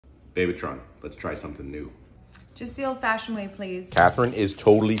Babytron, let's try something new. Just the old-fashioned way, please. Katherine is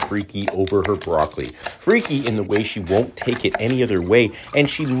totally freaky over her broccoli. Freaky in the way she won't take it any other way, and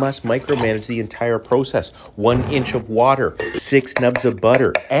she must micromanage the entire process. 1 inch of water, 6 nubs of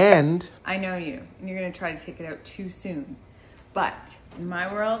butter, and... I know you, and you're gonna try to take it out too soon. But in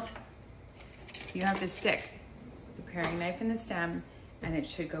my world, you have to stick the paring knife in the stem, and it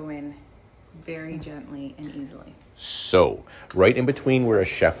should go in very gently and easily. So, right in between where a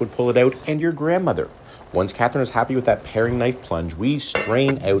chef would pull it out and your grandmother. Once Katherine is happy with that paring knife plunge, we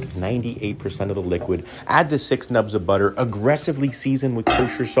strain out 98% of the liquid, add the 6 nubs of butter, aggressively season with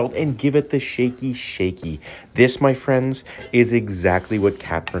kosher salt, and give it the shaky. This, my friends, is exactly what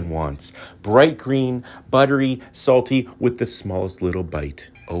Katherine wants. Bright green, buttery, salty, with the smallest little bite.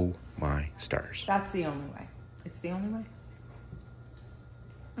 Oh my stars. That's the only way. It's the only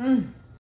way.